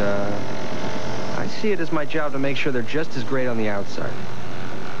 But, I see it as my job to make sure they're just as great on the outside.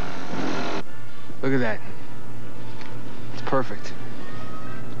 Look at that. It's perfect.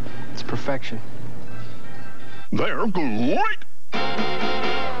 It's perfection. They're great!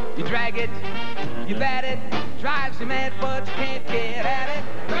 You drag it, you bat it, drives you mad, but you can't get at it.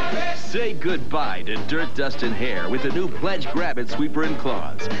 Say goodbye to dirt, dust, and hair with the new Pledge Grab-It Sweeper and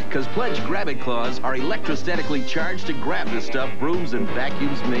Claws. Because Pledge Grab-It Claws are electrostatically charged to grab the stuff brooms and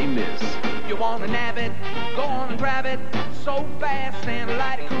vacuums may miss. You want to nab it, go on and grab it, so fast and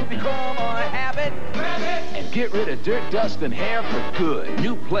light it could become a habit. Grab it! And get rid of dirt, dust, and hair for good.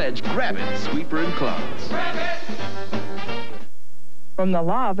 New Pledge Grab-It Sweeper and Claws. Grab it! From the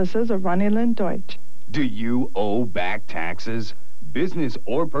law offices of Ronnie Lynn Deutsch. Do you owe back taxes? Business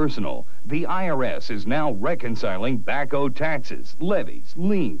or personal, the IRS is now reconciling back-owed taxes, levies,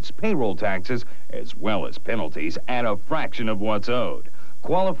 liens, payroll taxes, as well as penalties at a fraction of what's owed.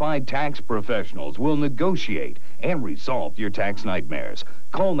 Qualified tax professionals will negotiate and resolve your tax nightmares.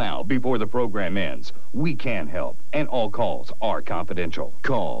 Call now before the program ends. We can help, and all calls are confidential.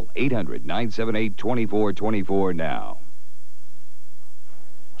 Call 800-978-2424 now.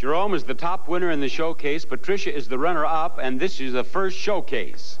 Jerome is the top winner in the showcase. Patricia is the runner-up, and this is the first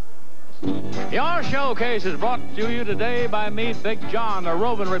showcase. Your showcase is brought to you today by me, Big John, a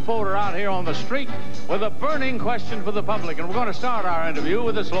roving reporter out here on the street with a burning question for the public. And we're going to start our interview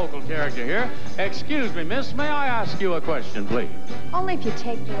with this local character here. Excuse me, miss, may I ask you a question, please? Only if you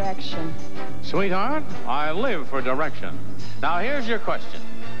take direction. Sweetheart, I live for direction. Now, here's your question.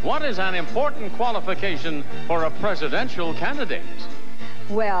 What is an important qualification for a presidential candidate?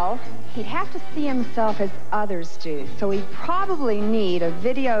 Well, he'd have to see himself as others do, so he'd probably need a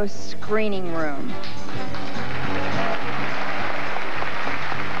video screening room.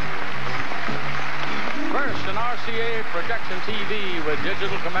 First, an RCA projection TV with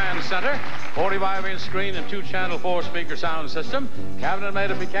digital command center, 45-inch screen and 2-channel 4-speaker sound system, cabinet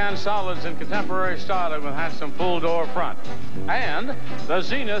made of pecan solids in contemporary styling with handsome full-door front. And the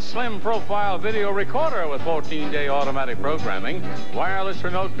Zenith slim profile video recorder with 14-day automatic programming, wireless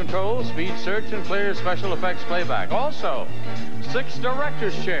remote control, speed search, and clear special effects playback. Also, 6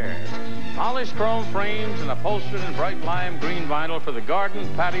 director's chairs, polished chrome frames, and upholstered in bright lime green vinyl for the garden,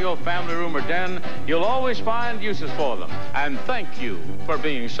 patio, family room, or den. You'll always find uses for them. And thank you for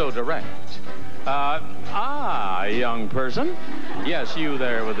being so direct. Young person. Yes, you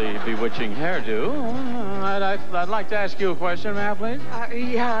there with the bewitching hairdo. I'd like to ask you a question, may I, please?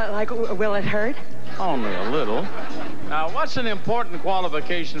 Yeah, like, will it hurt? Only a little. Now, what's an important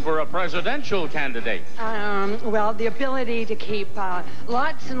qualification for a presidential candidate? Well, the ability to keep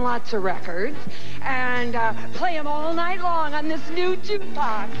lots and lots of records and play them all night long on this new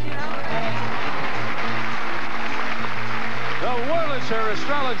jukebox, you know? The Wurlitzer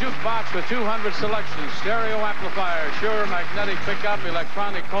Estrella Jukebox with 200 selections, stereo amplifier, Shure magnetic pickup,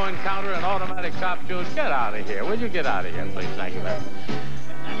 electronic coin counter, and automatic top tunes. Get out of here. Will you get out of here, please? Thank you very much.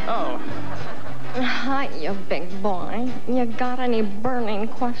 Oh. Hi, you big boy. You got any burning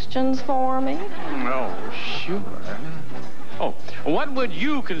questions for me? Oh, sure. Oh, what would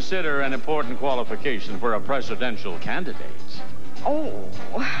you consider an important qualification for a presidential candidate? Oh,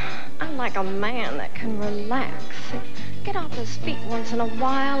 I like a man that can relax, get off his feet once in a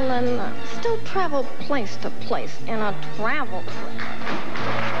while, and still travel place to place in a travel trailer.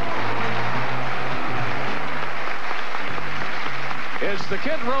 It's the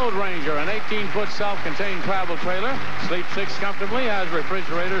Kit Road Ranger, an 18-foot self-contained travel trailer. Sleeps 6 comfortably, has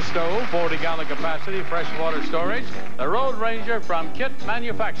refrigerator, stove, 40-gallon capacity, freshwater storage. The Road Ranger from Kit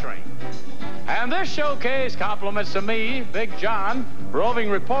Manufacturing. And this showcase compliments to me, Big John,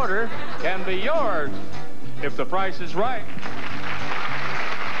 roving reporter, can be yours if the price is right.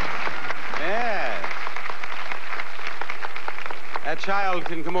 Yeah. That child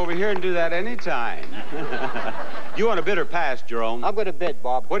can come over here and do that anytime. You want to bid or pass, Jerome? I'm going to bid,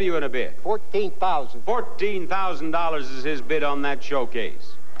 Bob. What are you going to bid? $14,000. $14,000 is his bid on that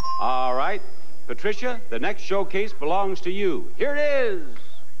showcase. All right. Patricia, the next showcase belongs to you. Here it is.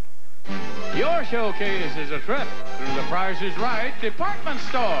 Your showcase is a trip through the Price Is Right department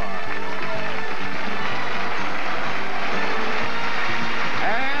store.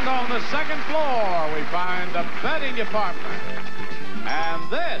 And on the second floor, we find the bedding department.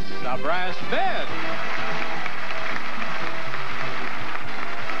 And this, a brass bed.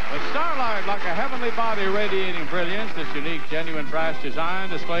 With starlight like a heavenly body radiating brilliance, this unique, genuine brass design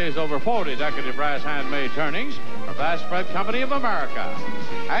displays over 40 decorative brass handmade turnings from Bass Spread Company of America.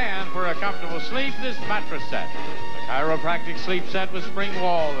 And for a comfortable sleep, this mattress set. The chiropractic sleep set with spring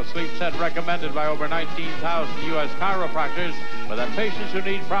wall, the sleep set recommended by over 19,000 U.S. chiropractors for the patients who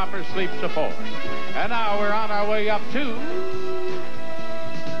need proper sleep support. And now we're on our way up to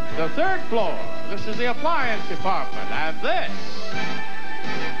the third floor. This is the appliance department, and this,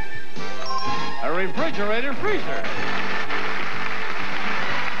 a refrigerator freezer.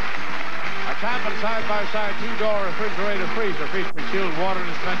 A Chapman side-by-side 2-door refrigerator freezer featuring chilled water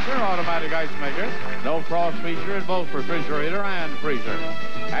dispenser, automatic ice maker, no frost feature in both refrigerator and freezer.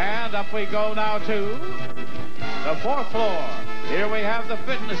 And up we go now to the fourth floor. Here we have the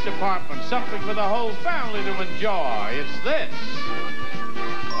fitness department, something for the whole family to enjoy. It's this,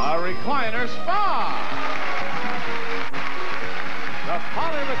 a recliner spa. The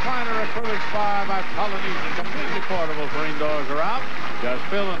Poly Recliner Acrylic Spa by Polynesian, completely portable for indoors or out. Just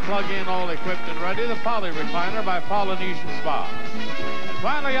fill and plug in, all equipped and ready, the Poly Recliner by Polynesian Spa. And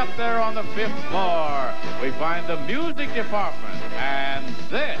finally, up there on the 5th floor, we find the music department. And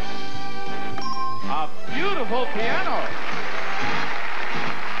this, a beautiful piano.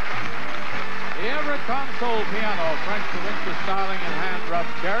 The Everett console piano, French to Winter styling and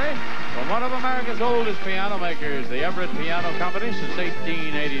hand-rubbed cherry, from one of America's oldest piano makers, the Everett Piano Company, since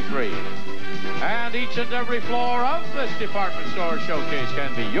 1883. And each and every floor of this department store showcase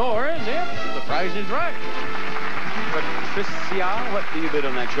can be yours if the price is right. Patricia, what do you bid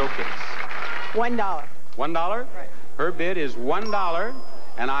on that showcase? $1. $1? Right. Her bid is $1,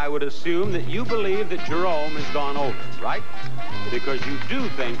 and I would assume that you believe that Jerome has gone over, right? Because you do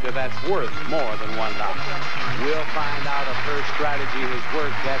think that that's worth more than $1. We'll find out if her strategy has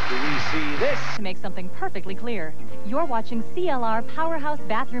worked after we see this. To make something perfectly clear, you're watching CLR Powerhouse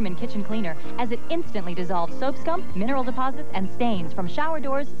Bathroom and Kitchen Cleaner as it instantly dissolves soap scum, mineral deposits, and stains from shower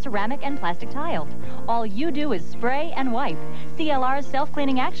doors, ceramic, and plastic tiles. All you do is spray and wipe. CLR's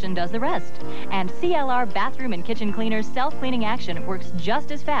self-cleaning action does the rest. And CLR Bathroom and Kitchen Cleaner's self-cleaning action works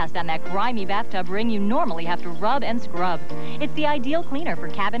just as fast on that grimy bathtub ring you normally have to rub and scrub. It's the ideal cleaner for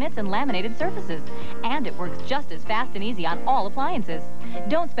cabinets and laminated surfaces. And it works just as fast and easy on all appliances.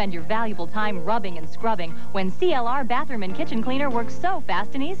 Don't spend your valuable time rubbing and scrubbing when CLR Bathroom and Kitchen Cleaner works so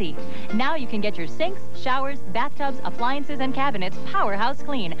fast and easy. Now you can get your sinks, showers, bathtubs, appliances, and cabinets powerhouse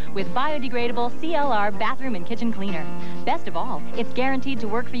clean with biodegradable CLR Bathroom and Kitchen Cleaner. Best of all, it's guaranteed to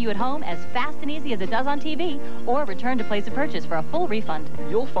work for you at home as fast and easy as it does on TV, or return to place of purchase for a full refund.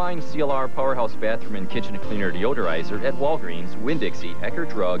 You'll find CLR Powerhouse Bathroom and Kitchen Cleaner Deodorizer at Walgreens, Winn-Dixie, Eckerd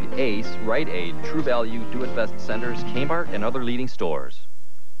Drug, Ace, Rite Aid, True Value, Do It Best Centers, Kmart, and other leading stores.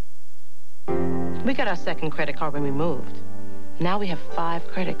 We got our second credit card when we moved. Now we have 5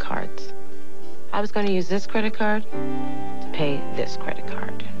 credit cards. I was going to use this credit card to pay this credit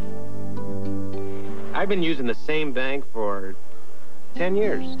card. I've been using the same bank for 10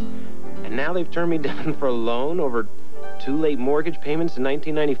 years. And now they've turned me down for a loan over 2 late mortgage payments in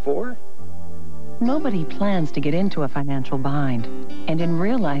 1994? Nobody plans to get into a financial bind. And in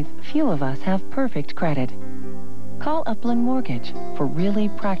real life, few of us have perfect credit. Call Upland Mortgage for really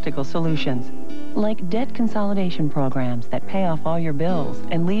practical solutions, like debt consolidation programs that pay off all your bills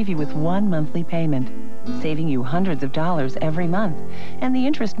and leave you with one monthly payment, saving you hundreds of dollars every month, and the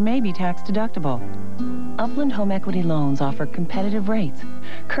interest may be tax deductible. Upland Home Equity Loans offer competitive rates,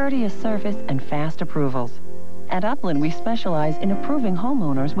 courteous service, and fast approvals. At Upland, we specialize in approving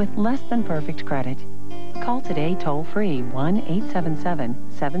homeowners with less than perfect credit. Call today toll-free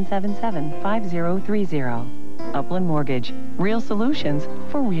 1-877-777-5030. Upland Mortgage. Real solutions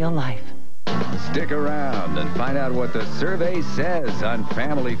for real life. Stick around and find out what the survey says on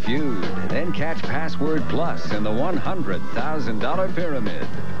Family Feud. Then catch Password Plus in the $100,000 pyramid.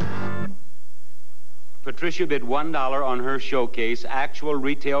 Patricia bid $1 on her showcase. Actual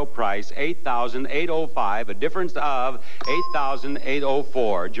retail price, $8,805, a difference of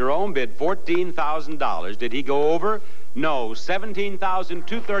 $8,804. Jerome bid $14,000. Did he go over? No, $17,231,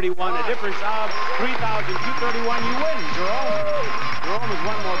 a difference of $3,231. You win, Jerome. Jerome has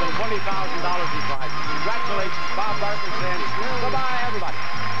won more than $20,000 in prizes. Congratulations, Bob Larkin saying bye-bye, everybody.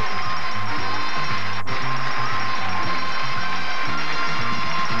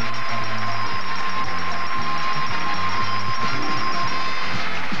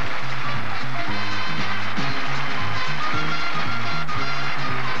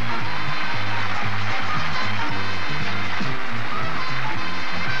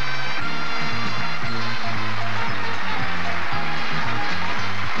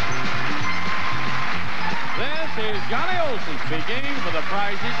 Johnny Olson speaking for The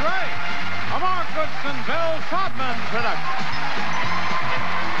Price Is Right, a Mark Goodson, Bill Todman production.